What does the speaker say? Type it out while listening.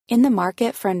In the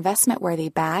market for investment-worthy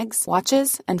bags,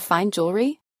 watches, and fine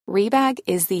jewelry, Rebag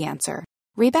is the answer.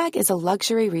 Rebag is a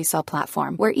luxury resale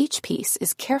platform where each piece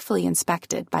is carefully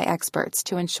inspected by experts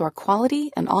to ensure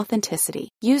quality and authenticity.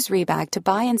 Use Rebag to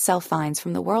buy and sell finds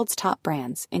from the world's top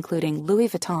brands, including Louis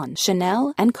Vuitton,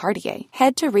 Chanel, and Cartier.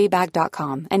 Head to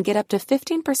Rebag.com and get up to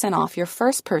 15% off your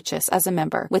first purchase as a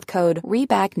member with code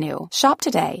REBAGNEW. Shop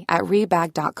today at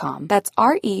Rebag.com. That's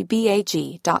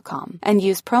REBAG.com. And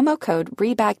use promo code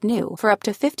REBAGNEW for up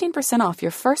to 15% off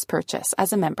your first purchase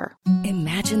as a member.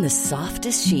 Imagine the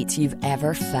softest sheets you've ever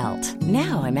felt.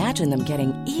 Now imagine them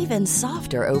getting even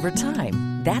softer over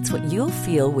time. That's what you'll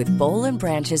feel with Boll &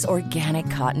 Branch's organic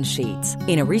cotton sheets.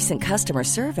 In a recent customer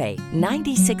survey,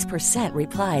 96%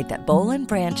 replied that Boll &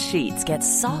 Branch sheets get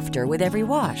softer with every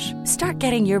wash. Start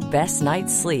getting your best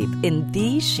night's sleep in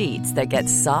these sheets that get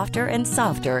softer and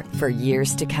softer for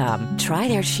years to come. Try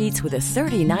their sheets with a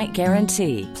 30-night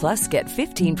guarantee. Plus, get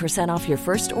 15% off your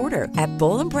first order at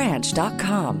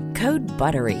bollandbranch.com. Code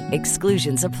BUTTERY.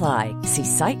 Exclusions apply. See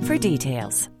site for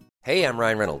details. Hey, I'm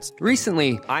Ryan Reynolds.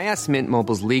 Recently, I asked Mint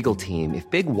Mobile's legal team if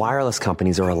big wireless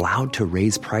companies are allowed to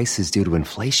raise prices due to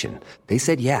inflation. They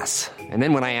said yes. And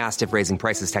then when I asked if raising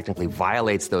prices technically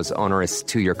violates those onerous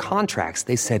two-year contracts,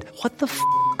 they said, "What the f***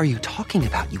 are you talking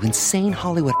about, you insane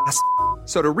Hollywood ass f-?"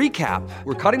 So to recap,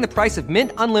 we're cutting the price of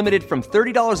Mint Unlimited from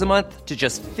 $30 a month to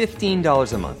just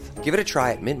 $15 a month. Give it a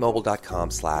try at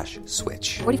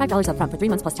mintmobile.com/switch. $45 up front for 3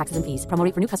 months plus taxes and fees. Promo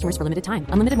rate for new customers for limited time.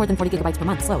 Unlimited more than 40 gigabytes per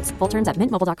month. Slows full terms at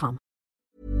mintmobile.com.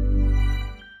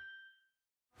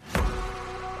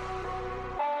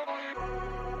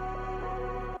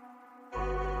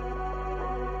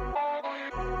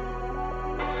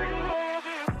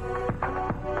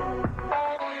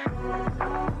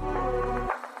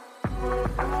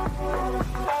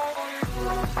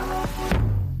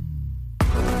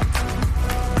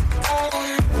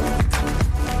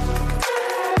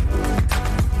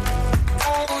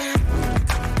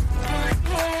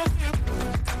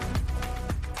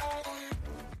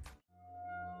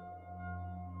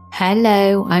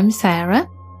 Hello, I'm Sarah.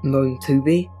 And I'm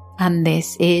Toby. And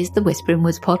this is the Whispering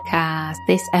Woods podcast.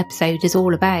 This episode is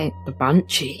all about The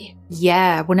Banshee.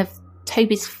 Yeah, one of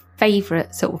Toby's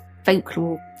favourite sort of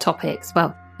folklore topics.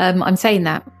 Well, I'm saying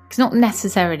that it's not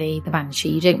necessarily the Banshee.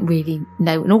 You don't really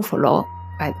know an awful lot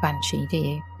about the Banshee,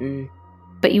 do you?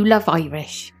 But you love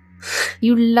Irish.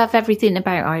 You love everything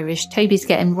about Irish. Toby's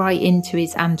getting right into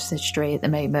his ancestry at the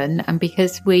moment. And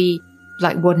because one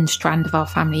strand of our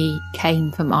family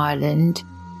came from Ireland,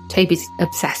 Toby's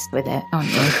obsessed with it,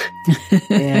 aren't you?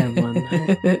 Yeah,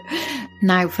 man.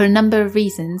 Now, for a number of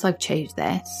reasons, I've chose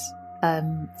this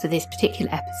for this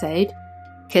particular episode.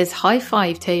 Because high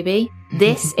five, Toby.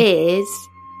 This is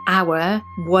our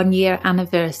 1 year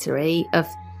anniversary of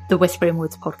the Whispering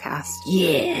Woods podcast.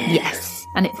 Yeah. Yes.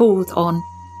 And it falls on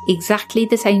exactly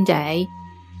the same day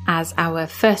as our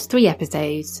first 3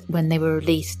 episodes when they were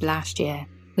released last year,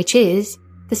 which is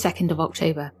the 2nd of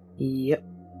October. Yep.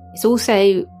 It's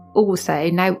also,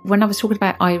 now when I was talking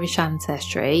about Irish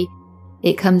ancestry,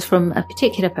 it comes from a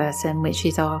particular person, which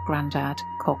is our granddad,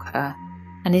 Cocker,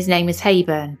 and his name is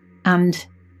Hayburn. And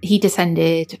he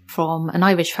descended from an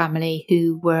Irish family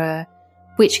who were,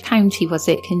 which county was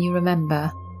it? Can you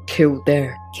remember?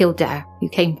 Kildare. Kildare, who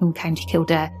came from County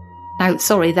Kildare. Now,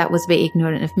 sorry, that was a bit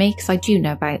ignorant of me because I do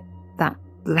know about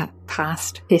that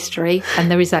past history,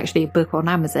 and there is actually a book on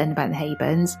Amazon about the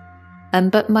Hayburns.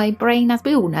 But my brain, as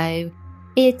we all know,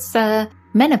 it's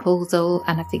menopausal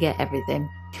and I forget everything.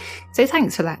 So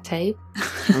thanks for that, Tobe.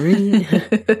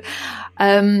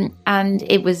 And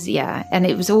it was, and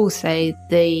it was also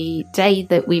the day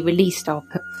that we released our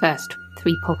first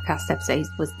 3 podcast episodes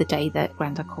was the day that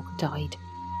Grandad Cocker died.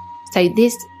 So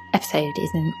this episode is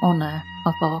in honour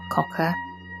of our Cocker.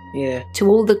 Yeah. To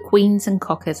all the queens and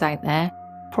cockers out there,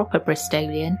 proper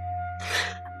Bristolian.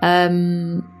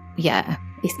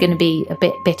 It's going to be a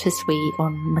bit bittersweet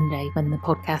on Monday when the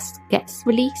podcast gets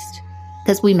released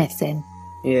because we miss him.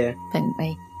 Yeah. Don't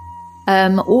we?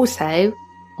 Also,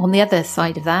 on the other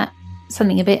side of that,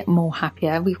 something a bit more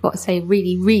happier, we've got to say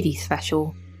really, really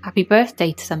special happy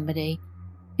birthday to somebody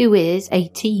who is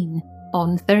 18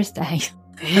 on Thursday.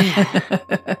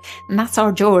 Yeah. And that's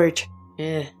our George.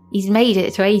 Yeah. He's made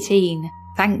it to 18.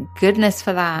 Thank goodness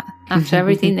for that. After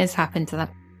everything that's happened to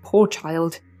that poor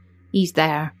child, he's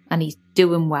there and he's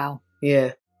doing well.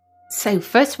 Yeah. So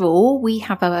first of all, we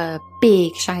have a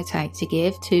big shout out to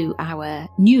give to our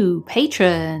new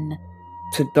patron.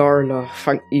 To Darla,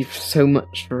 thank you so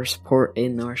much for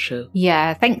supporting our show.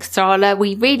 Yeah, thanks, Darla.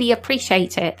 We really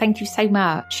appreciate it. Thank you so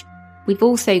much. We've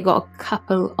also got a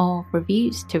couple of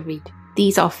reviews to read.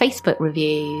 These are Facebook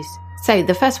reviews. So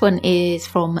the first one is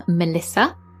from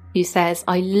Melissa, who says,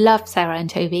 I love Sarah and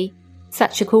Toby.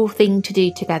 Such a cool thing to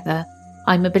do together.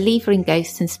 I'm a believer in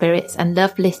ghosts and spirits and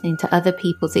love listening to other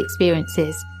people's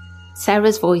experiences.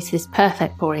 Sarah's voice is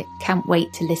perfect for it. Can't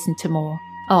wait to listen to more.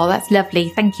 Oh, that's lovely.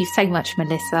 Thank you so much,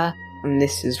 Melissa. And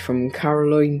this is from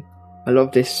Caroline. I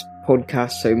love this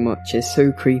podcast so much. It's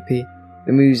so creepy.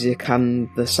 The music and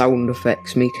the sound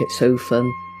effects make it so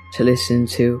fun to listen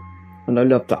to. And I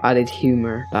love the added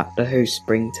humour that the hosts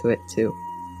bring to it too.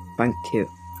 Thank you.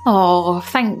 Oh,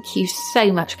 thank you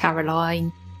so much,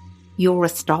 Caroline. You're a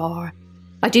star.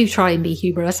 I do try and be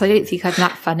humorous. I don't think I'm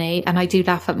that funny. And I do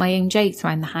laugh at my own jokes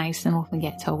around the house and often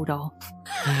get told off.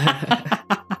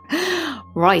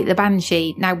 Right, the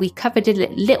Banshee. Now, we covered a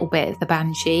little bit of the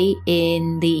Banshee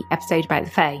in the episode about the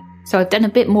Fae. So I've done a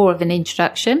bit more of an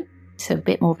introduction. So a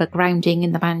bit more of a grounding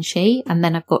in the Banshee. And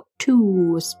then I've got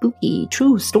 2 spooky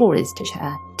true stories to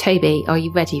share. Toby, are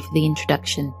you ready for the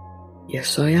introduction?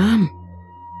 Yes, I am.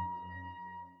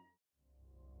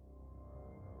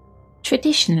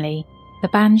 Traditionally, the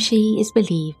Banshee is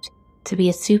believed to be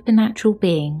a supernatural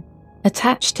being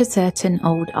attached to certain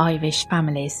old Irish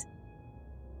families,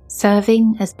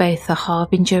 serving as both a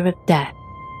harbinger of death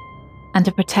and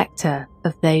a protector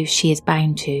of those she is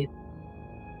bound to.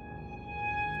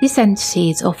 This entity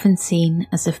is often seen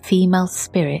as a female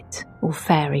spirit or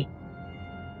fairy,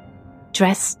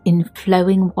 dressed in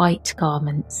flowing white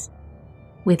garments,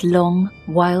 with long,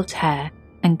 wild hair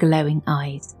and glowing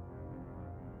eyes.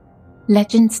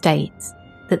 Legend states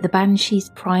that the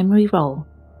Banshee's primary role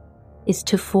is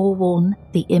to forewarn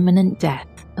the imminent death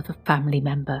of a family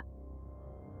member.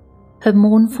 Her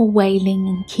mournful wailing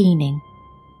and keening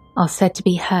are said to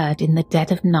be heard in the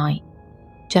dead of night,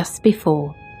 just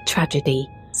before tragedy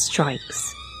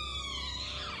strikes.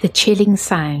 The chilling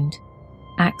sound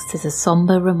acts as a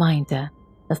sombre reminder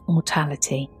of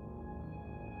mortality.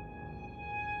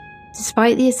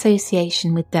 Despite the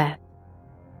association with death,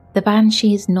 the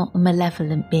Banshee is not a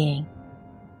malevolent being.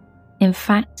 In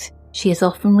fact, she is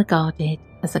often regarded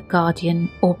as a guardian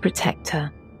or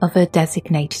protector of her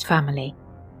designated family.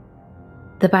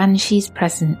 The Banshee's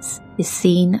presence is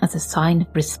seen as a sign of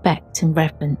respect and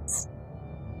reverence,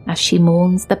 as she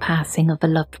mourns the passing of a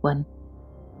loved one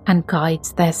and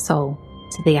guides their soul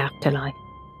to the afterlife.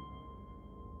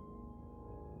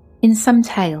 In some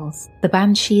tales, the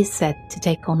Banshee is said to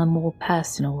take on a more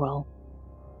personal role.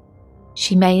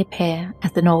 She may appear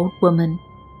as an old woman,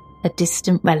 a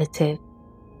distant relative,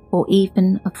 or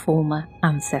even a former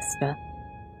ancestor.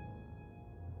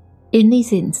 In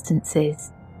these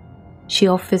instances, she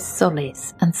offers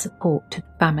solace and support to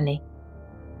the family,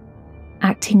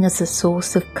 acting as a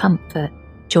source of comfort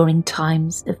during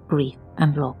times of grief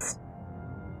and loss.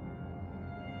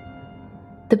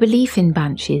 The belief in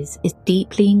banshees is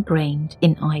deeply ingrained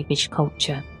in Irish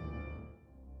culture,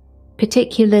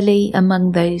 particularly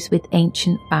among those with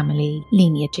ancient family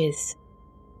lineages.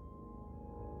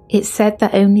 It's said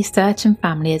that only certain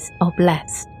families are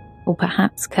blessed, or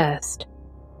perhaps cursed,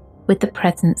 with the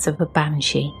presence of a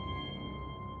banshee.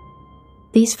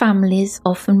 These families,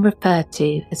 often referred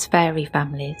to as fairy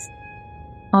families,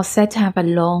 are said to have a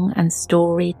long and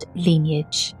storied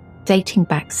lineage dating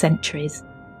back centuries.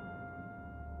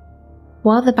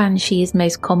 While the banshee is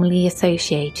most commonly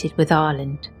associated with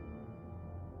Ireland,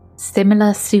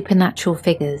 similar supernatural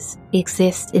figures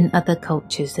exist in other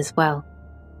cultures as well.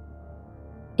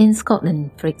 In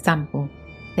Scotland, for example,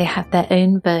 they have their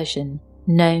own version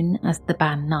known as the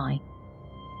Banshee.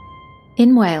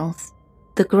 In Wales,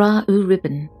 the Gra U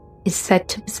Ribbon is said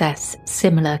to possess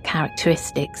similar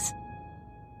characteristics.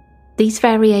 These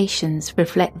variations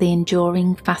reflect the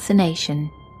enduring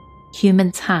fascination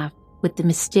humans have with the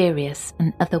mysterious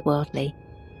and otherworldly.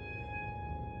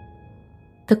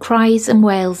 The cries and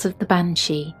wails of the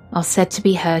banshee are said to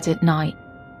be heard at night,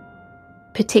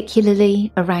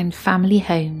 particularly around family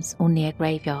homes or near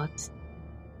graveyards.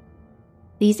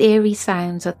 These eerie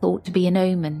sounds are thought to be an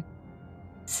omen,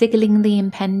 signalling the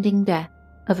impending death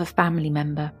of a family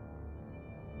member.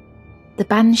 The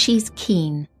banshee's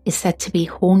keen is said to be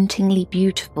hauntingly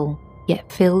beautiful,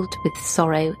 yet filled with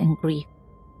sorrow and grief.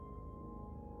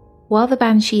 While the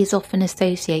banshee is often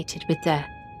associated with death,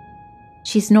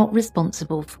 she is not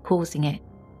responsible for causing it.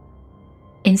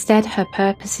 Instead, her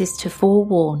purpose is to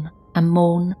forewarn and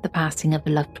mourn the passing of a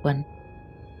loved one.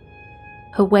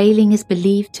 Her wailing is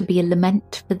believed to be a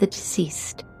lament for the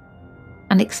deceased,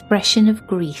 an expression of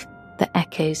grief that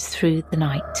echoes through the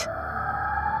night.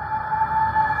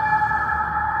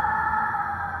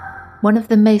 One of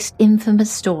the most infamous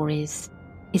stories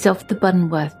is of the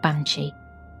Bunworth Banshee.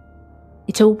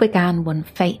 It all began one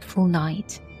fateful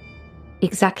night,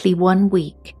 exactly 1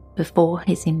 week before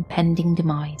his impending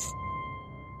demise.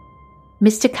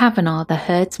 Mr. Kavanagh, the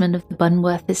herdsman of the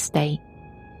Bunworth estate,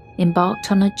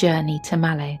 embarked on a journey to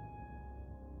Mallow.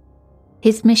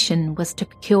 His mission was to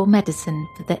procure medicine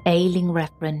for the ailing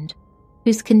reverend,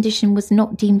 whose condition was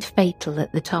not deemed fatal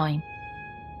at the time.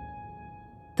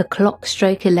 The clock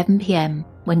struck 11 p.m.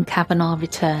 when Kavanagh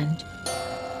returned,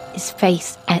 his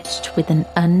face etched with an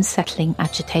unsettling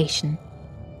agitation.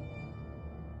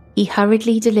 He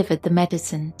hurriedly delivered the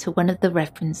medicine to one of the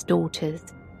reverend's daughters,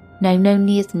 known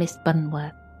only as Miss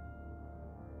Bunworth.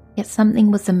 Yet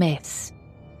something was amiss.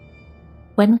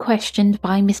 When questioned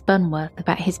by Miss Bunworth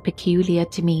about his peculiar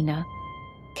demeanour,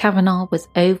 Kavanagh was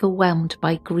overwhelmed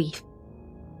by grief,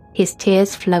 his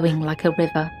tears flowing like a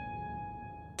river.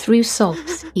 Through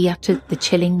sobs, he uttered the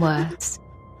chilling words,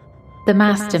 "The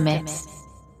master, miss.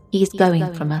 He is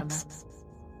going from us."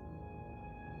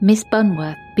 Miss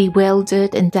Bunworth,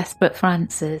 bewildered and desperate for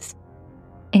answers,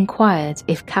 inquired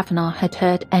if Kavanagh had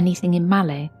heard anything in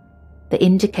Mallow that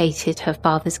indicated her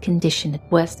father's condition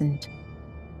had worsened.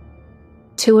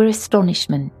 To her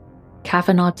astonishment,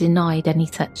 Kavanagh denied any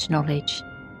such knowledge.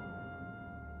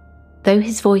 Though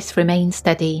his voice remained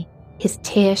steady, his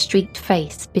tear-streaked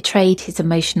face betrayed his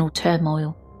emotional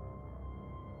turmoil.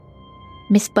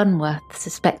 Miss Bunworth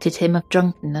suspected him of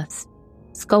drunkenness,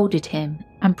 scolded him,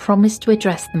 and promised to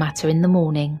address the matter in the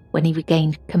morning when he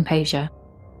regained composure.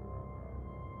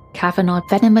 Kavanagh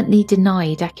vehemently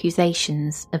denied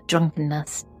accusations of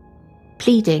drunkenness,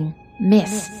 pleading,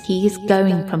 "Miss, he is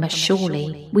going from us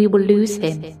surely. We will lose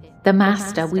him. The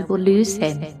master, we will lose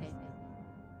him.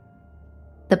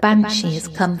 The Banshee has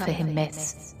come for him,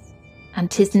 miss,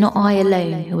 and 'tis not I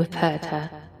alone who have heard her."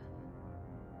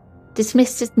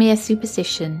 Dismissed as mere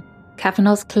superstition,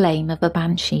 Kavanagh's claim of a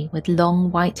Banshee with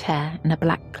long white hair and a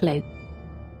black cloak,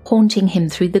 haunting him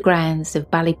through the grounds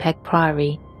of Ballypeg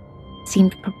Priory,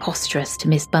 seemed preposterous to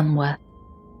Miss Bunworth.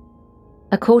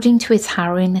 According to his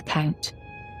harrowing account,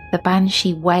 the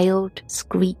Banshee wailed,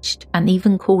 screeched, and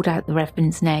even called out the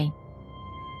Reverend's name.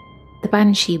 The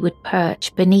Banshee would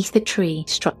perch beneath a tree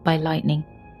struck by lightning,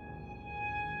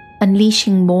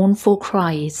 unleashing mournful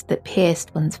cries that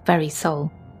pierced one's very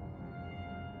soul.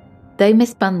 Though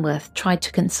Miss Bunworth tried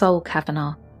to console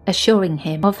Kavanagh, assuring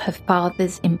him of her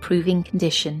father's improving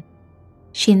condition,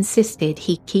 she insisted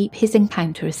he keep his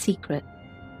encounter a secret,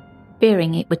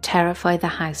 fearing it would terrify the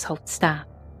household staff.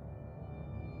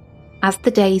 As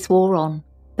the days wore on,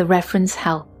 the Reverend's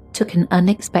health took an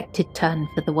unexpected turn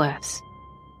for the worse.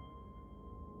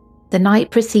 The night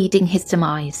preceding his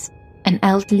demise, an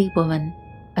elderly woman,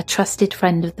 a trusted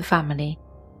friend of the family,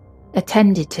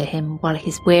 attended to him while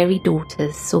his weary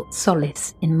daughters sought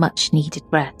solace in much-needed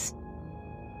rest.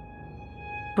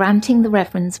 Granting the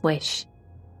Reverend's wish,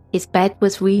 his bed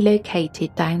was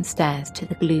relocated downstairs to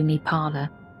the gloomy parlour,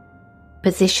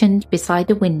 positioned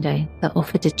beside a window that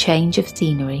offered a change of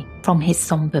scenery from his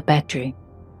sombre bedroom.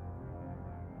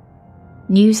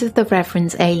 News of the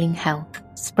Reverend's ailing health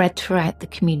spread throughout the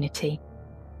community,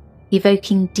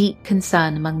 evoking deep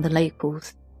concern among the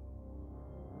locals.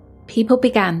 People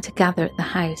began to gather at the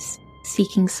house,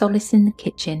 seeking solace in the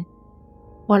kitchen,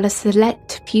 while a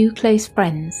select few close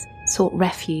friends sought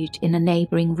refuge in a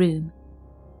neighbouring room,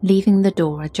 leaving the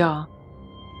door ajar.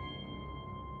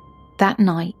 That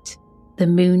night, the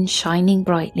moon shining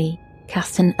brightly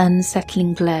cast an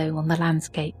unsettling glow on the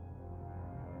landscape.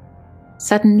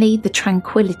 Suddenly the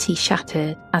tranquillity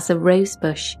shattered as a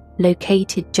rosebush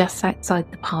located just outside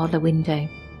the parlour window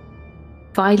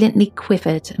violently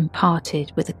quivered and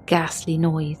parted with a ghastly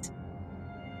noise.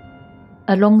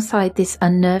 Alongside this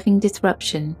unnerving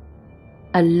disruption,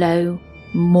 a low,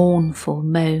 mournful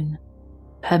moan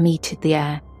permeated the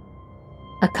air,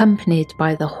 accompanied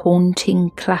by the haunting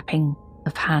clapping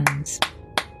of hands.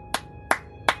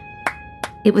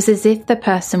 It was as if the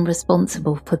person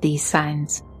responsible for these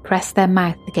sounds pressed their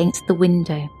mouth against the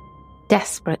window,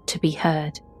 desperate to be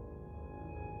heard.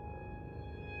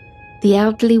 The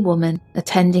elderly woman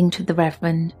attending to the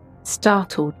Reverend,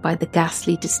 startled by the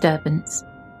ghastly disturbance,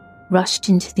 rushed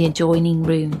into the adjoining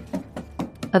room,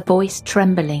 her voice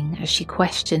trembling as she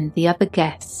questioned the other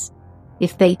guests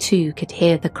if they too could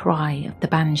hear the cry of the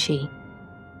Banshee.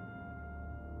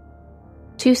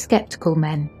 Two sceptical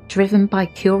men, driven by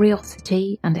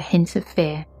curiosity and a hint of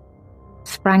fear,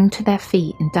 sprang to their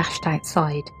feet and dashed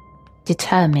outside,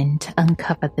 determined to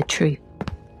uncover the truth.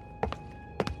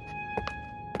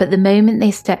 But the moment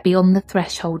they stepped beyond the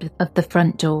threshold of the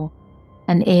front door,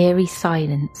 an eerie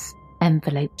silence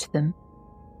enveloped them.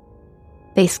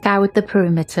 They scoured the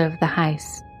perimeter of the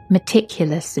house,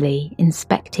 meticulously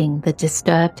inspecting the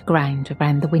disturbed ground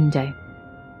around the window.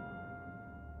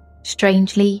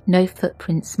 Strangely, no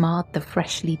footprints marred the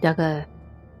freshly dug earth,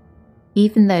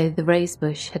 even though the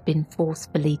rosebush had been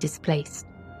forcefully displaced.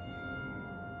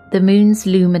 The moon's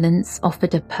luminance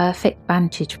offered a perfect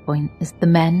vantage point as the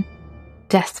men,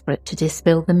 desperate to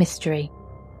dispel the mystery,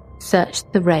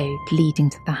 searched the road leading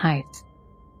to the house.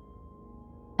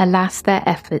 Alas, their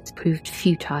efforts proved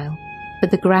futile, for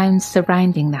the grounds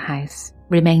surrounding the house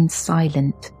remained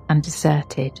silent and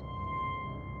deserted.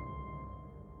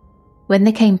 When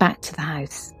they came back to the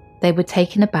house, they were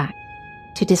taken aback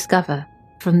to discover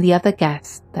from the other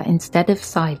guests that instead of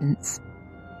silence,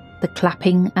 the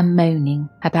clapping and moaning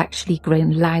had actually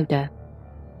grown louder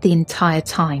the entire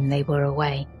time they were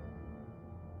away.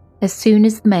 As soon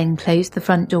as the men closed the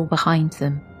front door behind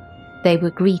them, they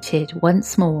were greeted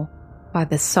once more by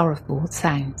the sorrowful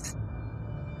sounds.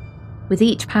 With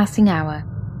each passing hour,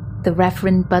 the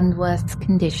Reverend Bundworth's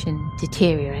condition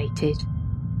deteriorated,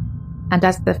 and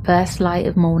as the first light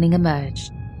of morning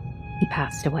emerged, he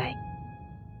passed away.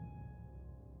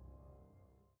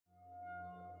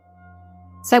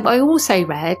 So I also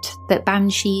read that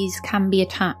banshees can be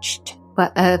attached,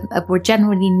 but were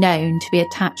generally known to be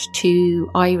attached to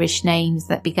Irish names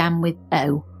that began with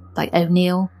O, like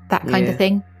O'Neill, that kind of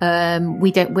thing.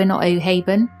 We're not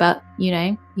O'Haven, but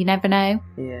you never know.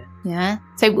 Yeah.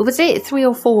 So was it 3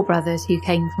 or 4 brothers who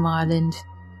came from Ireland?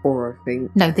 4, I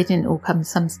think. No, they didn't all come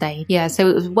some stage. Yeah, so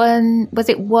it was one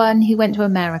who went to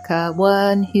America,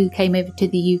 1 who came over to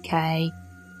the UK.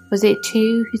 Was it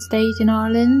 2 who stayed in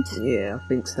Ireland? Yeah, I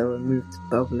think so, and moved to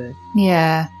Dublin.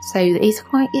 Yeah, so it's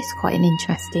quite an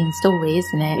interesting story,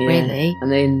 isn't it, really?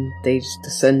 And then they just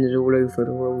descended all over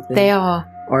the world. They are.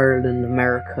 Ireland,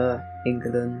 America,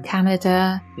 England.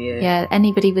 Canada. Yeah,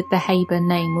 anybody with the Haber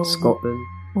name. Scotland.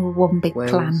 Or one big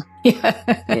Wales. clan.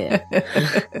 Yeah.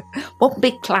 One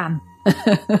big clan.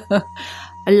 I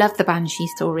love the Banshee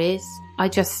stories. I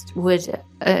just would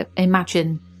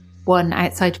imagine one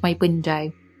outside my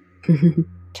window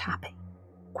tapping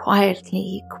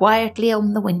quietly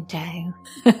on the window.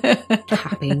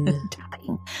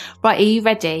 tapping. Right, are you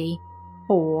ready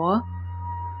for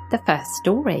the first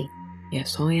story?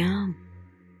 Yes, I am.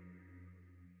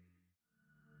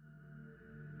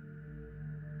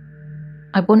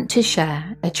 I want to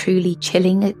share a truly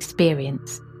chilling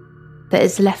experience that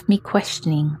has left me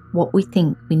questioning what we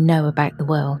think we know about the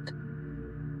world.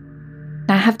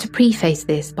 Now, I have to preface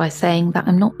this by saying that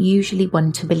I'm not usually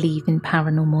one to believe in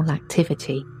paranormal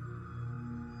activity,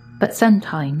 but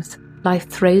sometimes life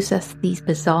throws us these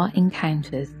bizarre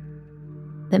encounters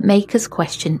that make us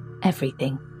question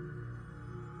everything.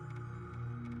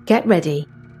 Get ready,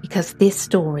 because this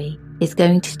story is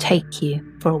going to take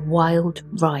you for a wild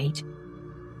ride.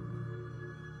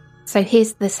 So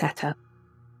here's the setup.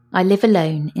 I live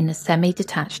alone in a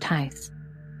semi-detached house,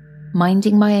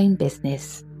 minding my own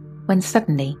business, when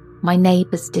suddenly my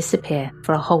neighbours disappear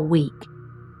for a whole week.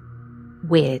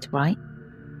 Weird, right?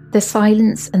 The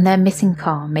silence and their missing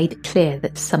car made it clear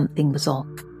that something was off.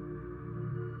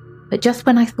 But just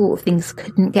when I thought things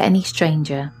couldn't get any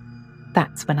stranger,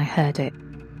 that's when I heard it.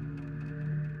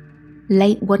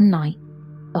 Late one night,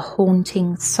 a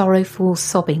haunting, sorrowful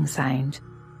sobbing sound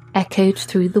echoed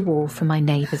through the wall from my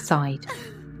neighbour's side.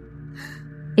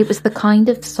 It was the kind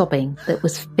of sobbing that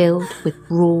was filled with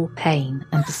raw pain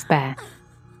and despair.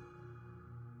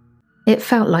 It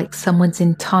felt like someone's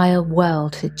entire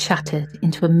world had shattered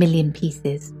into a million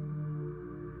pieces,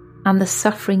 and the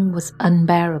suffering was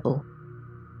unbearable.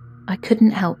 I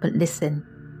couldn't help but listen,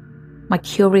 my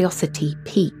curiosity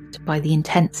piqued by the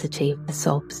intensity of the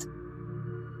sobs.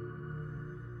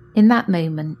 In that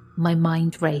moment, my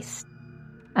mind raced,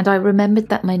 and I remembered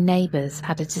that my neighbours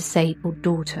had a disabled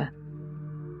daughter.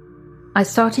 I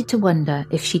started to wonder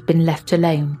if she'd been left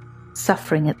alone,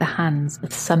 suffering at the hands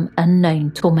of some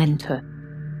unknown tormentor.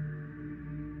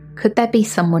 Could there be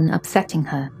someone upsetting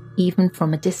her, even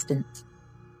from a distance?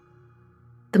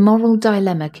 The moral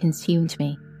dilemma consumed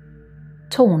me,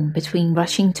 torn between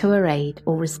rushing to her aid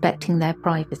or respecting their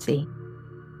privacy.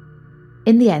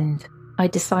 In the end, I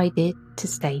decided to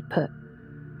stay put,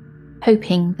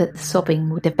 hoping that the sobbing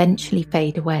would eventually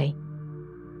fade away.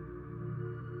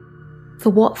 For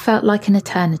what felt like an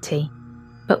eternity,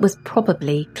 but was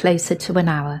probably closer to an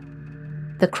hour,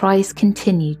 the cries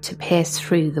continued to pierce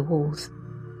through the walls,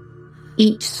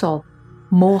 each sob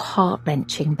more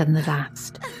heart-wrenching than the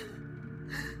last.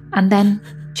 And then,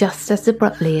 just as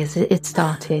abruptly as it had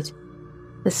started,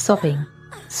 the sobbing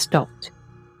stopped.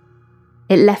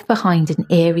 It left behind an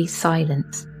eerie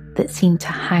silence that seemed to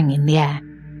hang in the air.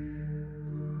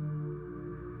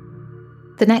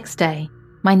 The next day,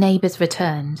 my neighbours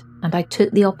returned, and I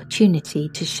took the opportunity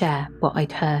to share what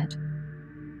I'd heard.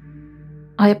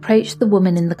 I approached the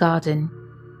woman in the garden,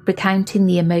 recounting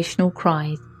the emotional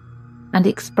cries and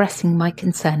expressing my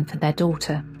concern for their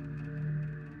daughter.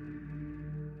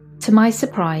 To my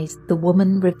surprise, the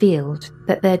woman revealed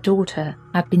that their daughter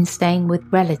had been staying with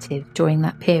relatives during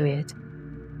that period,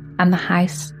 and the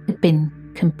house had been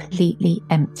completely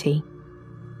empty.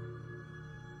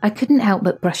 I couldn't help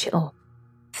but brush it off,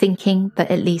 thinking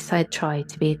that at least I had tried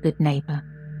to be a good neighbour.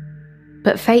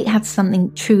 But fate had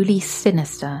something truly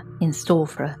sinister in store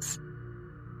for us.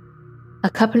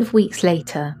 A couple of weeks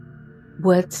later,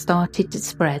 word started to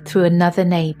spread through another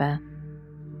neighbour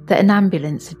that an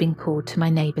ambulance had been called to my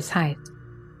neighbour's house.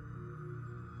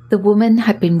 The woman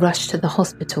had been rushed to the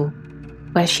hospital,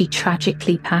 where she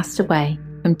tragically passed away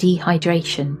from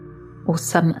dehydration or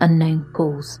some unknown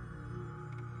cause.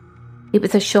 It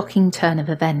was a shocking turn of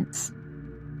events,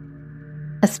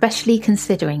 especially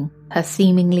considering her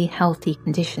seemingly healthy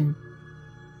condition.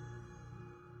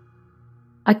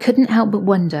 I couldn't help but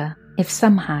wonder if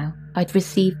somehow I'd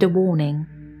received a warning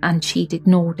and she'd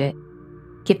ignored it,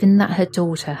 given that her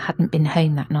daughter hadn't been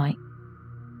home that night.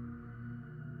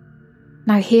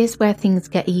 Now here's where things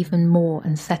get even more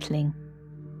unsettling.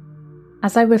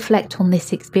 As I reflect on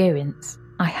this experience,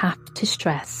 I have to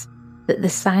stress that the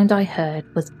sound I heard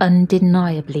was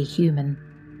undeniably human.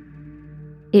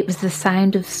 It was the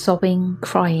sound of sobbing,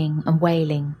 crying and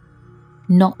wailing,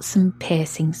 not some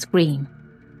piercing scream.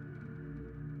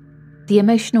 The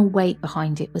emotional weight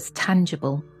behind it was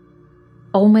tangible,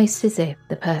 almost as if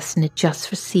the person had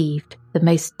just received the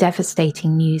most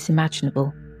devastating news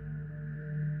imaginable.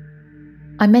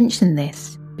 I mention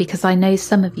this because I know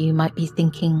some of you might be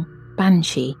thinking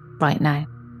Banshee right now.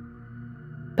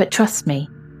 But trust me,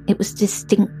 it was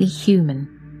distinctly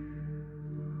human.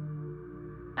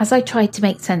 As I tried to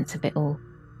make sense of it all,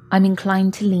 I'm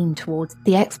inclined to lean towards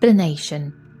the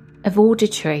explanation of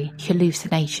auditory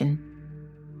hallucination.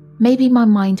 Maybe my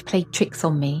mind played tricks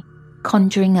on me,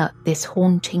 conjuring up this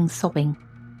haunting sobbing.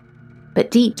 But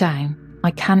deep down,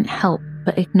 I can't help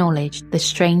but acknowledge the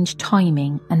strange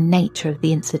timing and nature of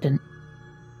the incident.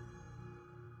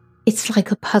 It's like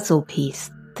a puzzle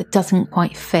piece that doesn't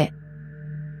quite fit,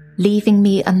 leaving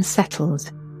me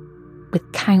unsettled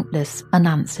with countless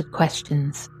unanswered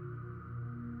questions.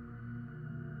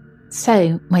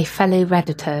 So, my fellow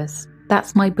Redditors,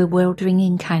 that's my bewildering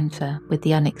encounter with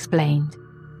the unexplained.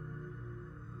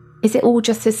 Is it all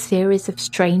just a series of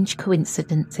strange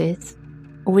coincidences,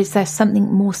 or is there something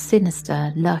more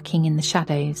sinister lurking in the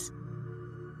shadows?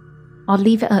 I'll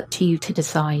leave it up to you to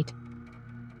decide.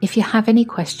 If you have any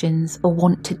questions or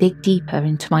want to dig deeper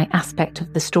into my aspect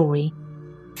of the story,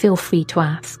 feel free to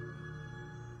ask.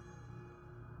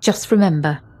 Just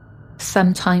remember,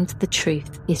 sometimes the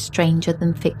truth is stranger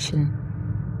than fiction,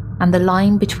 and the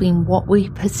line between what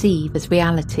we perceive as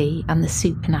reality and the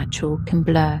supernatural can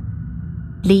blur,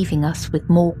 leaving us with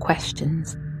more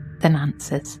questions than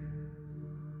answers.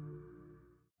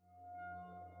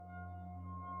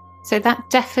 So that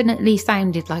definitely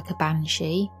sounded like a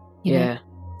banshee. You know?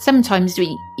 Sometimes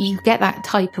you get that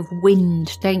type of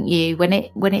wind, don't you, when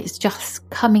it's just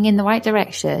coming in the right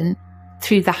direction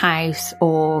through the house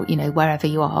or, you know, wherever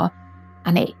you are,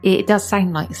 and it does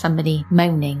sound like somebody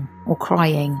moaning or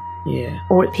crying. Yeah.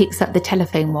 Or it picks up the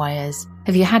telephone wires.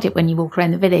 Have you had it when you walk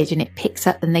around the village and it picks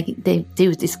up and they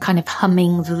do this kind of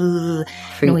humming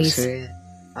noise? So, yeah.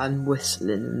 And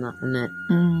whistling and that, isn't it?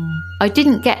 I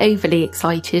didn't get overly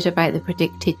excited about the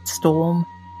predicted storm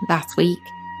last week,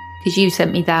 because you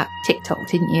sent me that TikTok,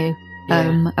 didn't you?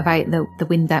 Yeah. About the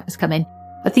wind that was coming.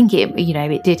 I think it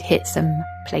did hit some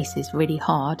places really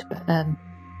hard, but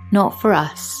not for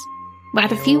us. We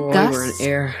had a few gusts. We weren't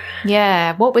here.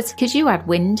 Yeah, because you had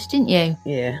wind, didn't you?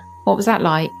 Yeah. What was that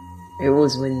like? It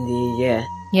was windy, yeah.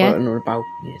 Yeah? But on the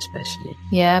balcony especially.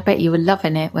 Yeah, I bet you were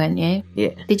loving it, weren't you?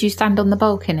 Yeah. Did you stand on the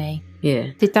balcony? Yeah.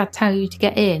 Did Dad tell you to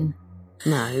get in?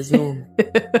 No, it was long.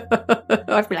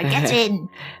 I'd be like, get in!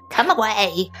 Come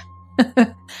away!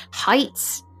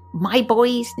 Heights? My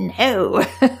boys? No!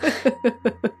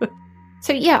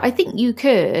 So yeah, I think you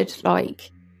could,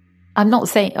 I'm not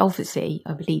saying, obviously,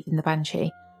 I believe in the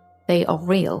Banshee. They are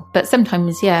real. But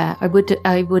sometimes, yeah, I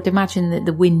would imagine that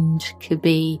the wind could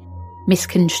be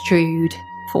misconstrued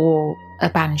for a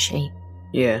Banshee.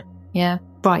 Yeah. Yeah.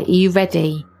 Right, are you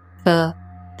ready for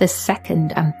the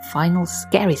second and final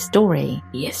scary story?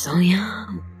 Yes, I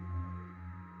am.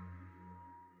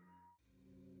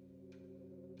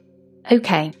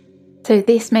 Okay, so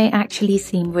this may actually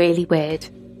seem really weird,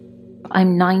 but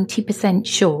I'm 90%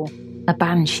 sure a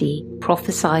banshee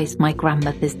prophesied my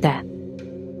grandmother's death.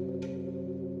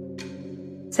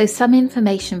 So some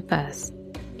information first.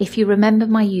 If you remember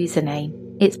my username,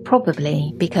 It's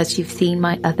probably because you've seen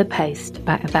my other post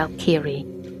about a Valkyrie.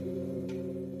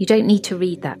 You don't need to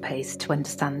read that post to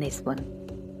understand this one.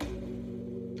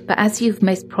 But as you've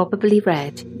most probably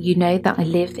read, you know that I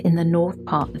live in the north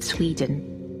part of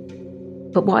Sweden.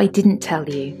 But what I didn't tell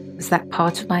you was that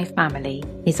part of my family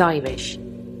is Irish,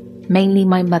 mainly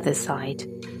my mother's side,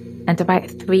 and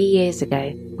about 3 years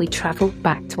ago we travelled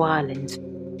back to Ireland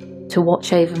to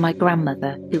watch over my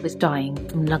grandmother who was dying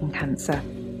from lung cancer.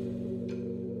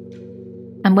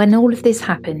 And when all of this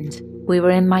happened, we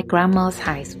were in my grandma's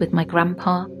house with my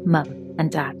grandpa, mum and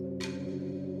dad.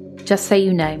 Just so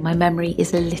you know, my memory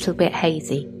is a little bit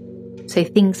hazy, so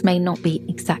things may not be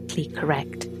exactly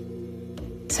correct.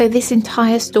 So this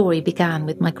entire story began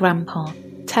with my grandpa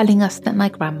telling us that my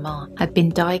grandma had been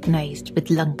diagnosed with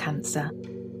lung cancer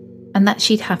and that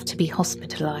she'd have to be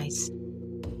hospitalised.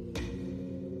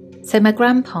 So my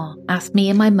grandpa asked me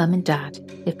and my mum and dad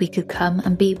if we could come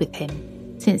and be with him,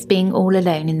 since being all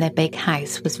alone in their big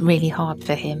house was really hard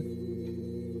for him.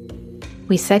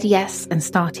 We said yes and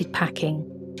started packing.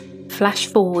 Flash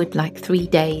forward like 3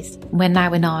 days, we're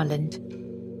now in Ireland.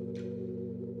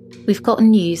 We've gotten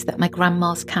news that my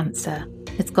grandma's cancer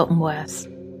has gotten worse.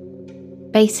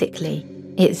 Basically,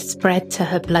 it spread to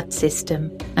her blood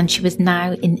system and she was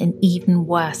now in an even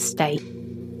worse state.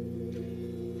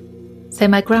 So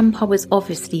my grandpa was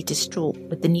obviously distraught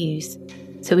with the news,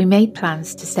 so we made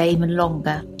plans to stay even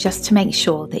longer just to make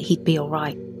sure that he'd be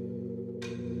alright.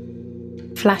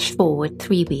 Flash forward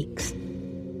 3 weeks,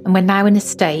 and we're now in a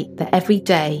state that every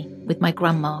day with my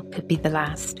grandma could be the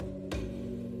last.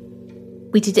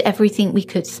 We did everything we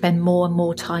could to spend more and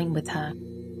more time with her,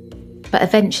 but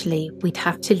eventually we'd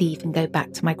have to leave and go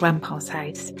back to my grandpa's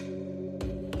house.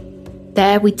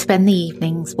 There we'd spend the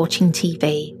evenings watching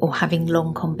TV or having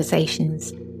long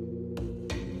conversations.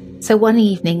 So one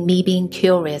evening, me being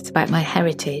curious about my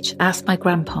heritage, asked my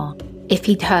grandpa if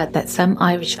he'd heard that some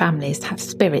Irish families have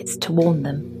spirits to warn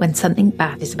them when something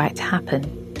bad is about to happen.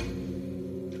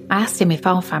 I asked him if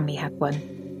our family had one.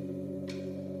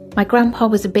 My grandpa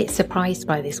was a bit surprised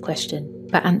by this question,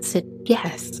 but answered,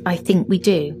 yes, I think we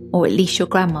do, or at least your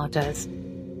grandma does.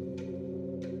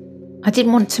 I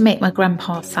didn't want to make my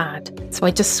grandpa sad, so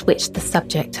I just switched the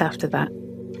subject after that.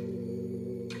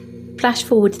 Flash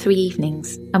forward 3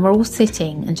 evenings, and we're all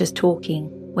sitting and just talking,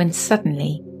 when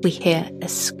suddenly we hear a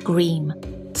scream,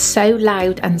 so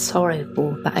loud and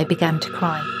sorrowful that I began to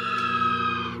cry.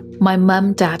 My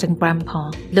mum, dad and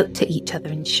grandpa looked at each other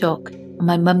in shock, and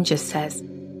my mum just says,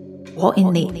 "What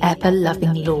in the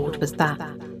ever-loving Lord was that?"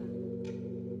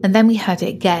 And then we heard it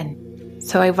again,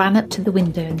 so I ran up to the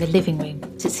window in the living room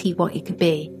to see what it could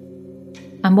be.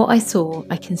 And what I saw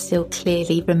I can still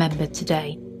clearly remember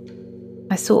today.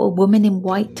 I saw a woman in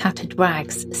white tattered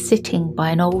rags sitting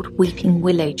by an old weeping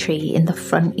willow tree in the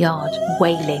front yard,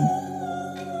 wailing.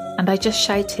 And I just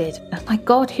shouted, "Oh my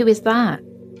God, who is that?"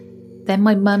 Then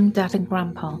my mum, dad and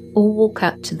grandpa all walk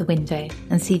up to the window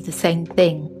and see the same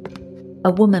thing.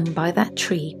 A woman by that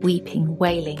tree weeping,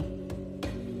 wailing.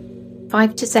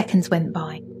 5 seconds went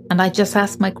by and I just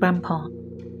asked my grandpa,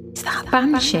 "Is that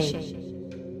Banshee?"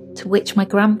 To which my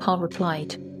grandpa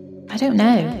replied, "I don't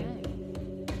know."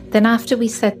 Then after we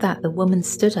said that, the woman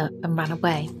stood up and ran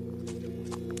away.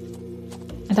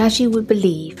 And as you would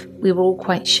believe, we were all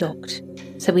quite shocked,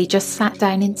 so we just sat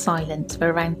down in silence for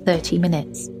around 30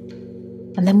 minutes.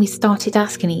 And then we started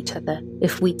asking each other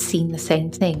if we'd seen the same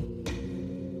thing.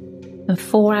 And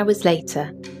 4 hours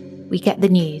later, we get the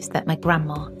news that my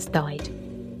grandma has died.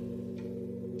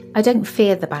 I don't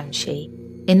fear the Banshee.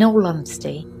 In all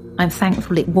honesty, I'm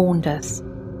thankful it warned us,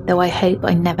 though I hope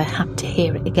I never have to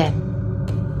hear it again.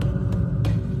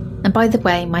 And by the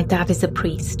way, my dad is a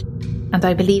priest, and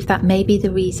I believe that may be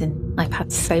the reason I've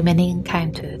had so many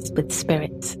encounters with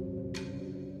spirits.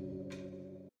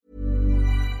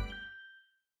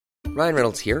 Ryan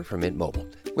Reynolds here from Mint Mobile.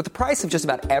 With the price of just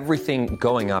about everything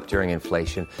going up during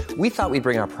inflation, we thought we'd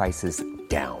bring our prices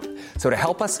down. So to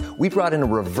help us, we brought in a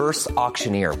reverse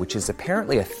auctioneer, which is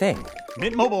apparently a thing.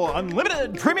 Mint Mobile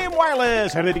Unlimited Premium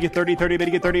Wireless. How to get 30, 30, bit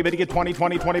to get 30, bit to get 20,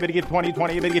 20, 20, bit to get 20,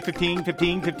 20, bit to get 15,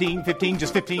 15, 15, 15,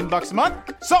 just $15 a month?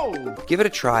 Sold! Give it a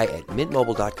try at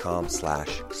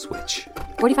mintmobile.com/switch.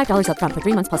 $45 up front for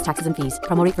 3 months plus taxes and fees.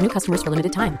 Promo rate for new customers for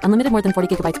limited time. Unlimited more than 40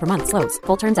 gigabytes per month. Slows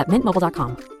full terms at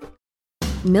mintmobile.com.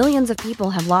 Millions of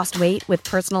people have lost weight with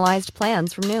personalized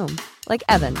plans from Noom. Like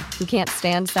Evan, who can't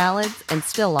stand salads and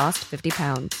still lost 50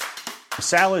 pounds.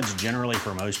 Salads generally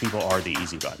for most people are the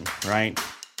easy button, right?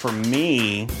 For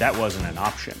me, that wasn't an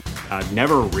option. I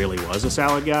never really was a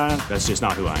salad guy. That's just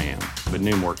not who I am. But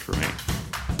Noom worked for me.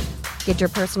 Get your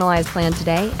personalized plan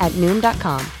today at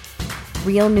Noom.com.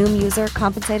 Real Noom user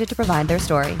compensated to provide their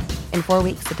story. In 4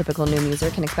 weeks, the typical Noom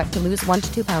user can expect to lose 1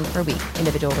 to 2 pounds per week.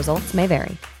 Individual results may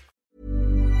vary.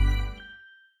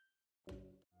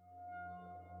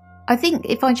 I think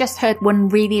if I just heard one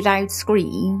really loud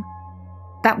scream,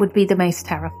 that would be the most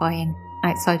terrifying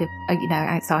outside.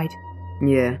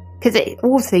 Yeah. Because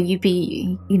also you'd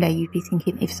be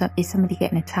thinking, is somebody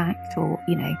getting attacked or,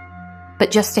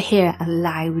 but just to hear a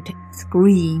loud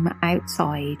scream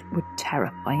outside would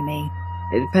terrify me.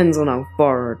 It depends on how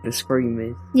far the scream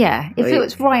is. Yeah, if it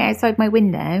was right outside my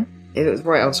window. If it was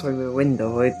right outside my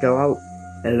window, I'd go out,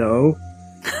 hello?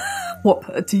 What,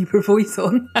 put a deeper voice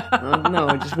on? No,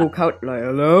 I just walk out like,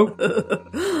 hello?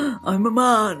 I'm a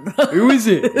man. Who is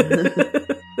it?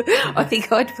 I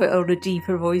think I'd put on a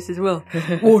deeper voice as well.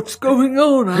 What's going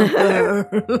on out there?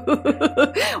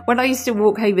 When I used to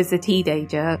walk home as a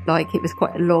teenager, it was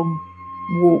quite a long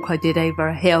walk I did over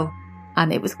a hill,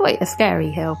 and it was quite a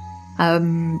scary hill.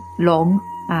 Long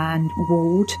and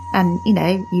walled, and you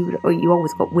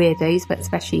always got weirdos, but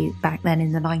especially back then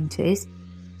in the 90s.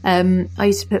 I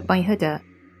used to put my hood up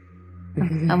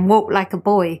and walk like a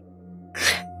boy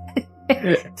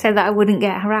so that I wouldn't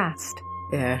get harassed.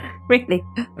 Yeah. Really?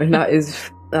 And that is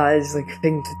like a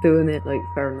thing to do, isn't it? Like,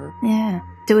 fair enough. Yeah.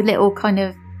 Do a little kind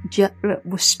of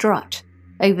strut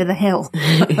over the hill.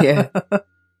 Yeah.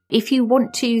 If you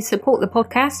want to support the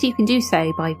podcast, you can do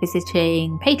so by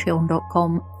visiting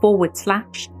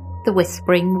patreon.com/The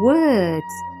Whispering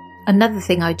Words. Another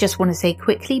thing I just want to say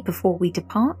quickly before we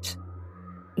depart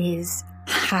is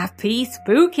happy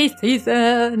spooky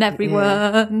season,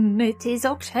 everyone. Yeah. It is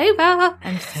October.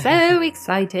 I'm so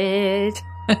excited.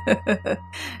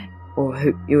 Well, I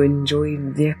hope you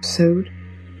enjoyed the episode.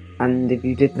 And if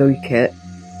you did like it,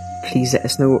 please let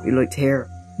us know what you'd like to hear.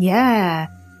 Yeah.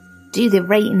 Do the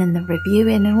rating and the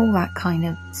reviewing and all that kind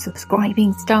of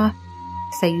subscribing stuff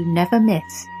so you never miss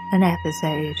an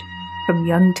episode from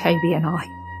young Toby and I.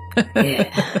 Yeah.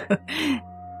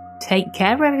 Take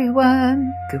care,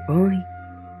 everyone. Goodbye.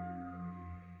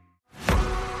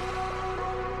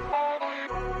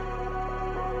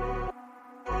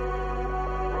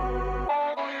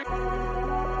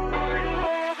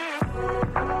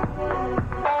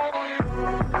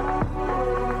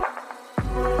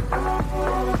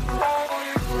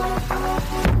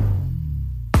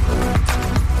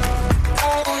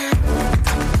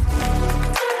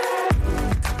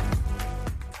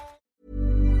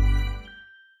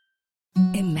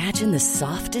 Imagine the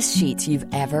softest sheets you've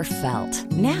ever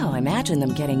felt. Now imagine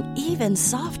them getting even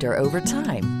softer over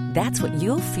time. That's what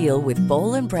you'll feel with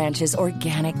Boll & Branch's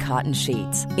organic cotton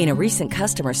sheets. In a recent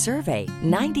customer survey,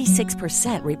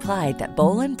 96% replied that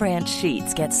Boll & Branch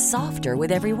sheets get softer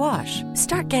with every wash.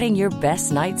 Start getting your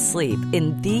best night's sleep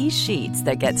in these sheets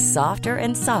that get softer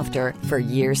and softer for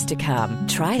years to come.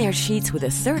 Try their sheets with a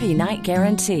 30-night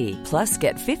guarantee. Plus,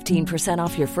 get 15%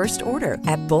 off your first order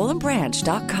at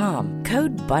bollandbranch.com.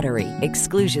 Code BUTTERY.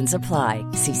 Exclusions apply.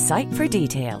 See site for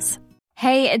details.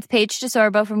 Hey, it's Paige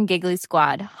DeSorbo from Giggly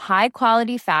Squad. High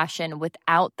quality fashion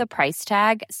without the price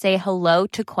tag. Say hello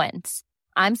to Quince.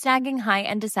 I'm snagging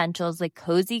high-end essentials like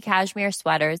cozy cashmere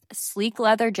sweaters, sleek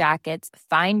leather jackets,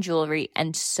 fine jewelry,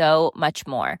 and so much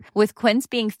more. With Quince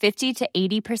being 50 to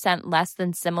 80% less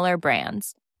than similar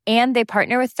brands. And they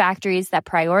partner with factories that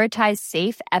prioritize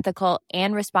safe, ethical,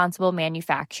 and responsible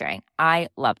manufacturing. I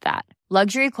love that.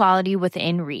 Luxury quality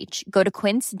within reach. Go to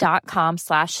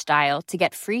quince.com/style to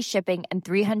get free shipping and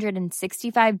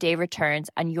 365-day returns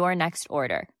on your next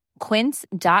order.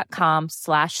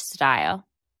 Quince.com/style.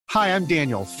 Hi, I'm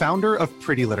Daniel, founder of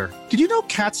Pretty Litter. Did you know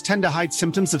cats tend to hide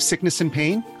symptoms of sickness and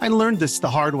pain? I learned this the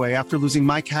hard way after losing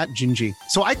my cat, Gingy.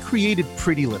 So I created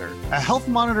Pretty Litter, a health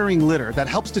monitoring litter that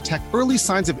helps detect early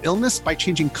signs of illness by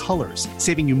changing colors,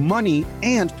 saving you money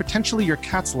and potentially your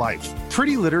cat's life.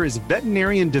 Pretty Litter is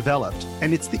veterinarian developed,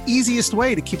 and it's the easiest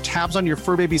way to keep tabs on your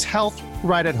fur baby's health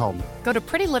right at home. Go to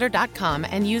prettylitter.com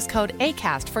and use code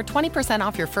ACAST for 20%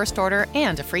 off your first order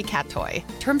and a free cat toy.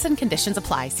 Terms and conditions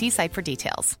apply. See site for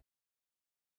details.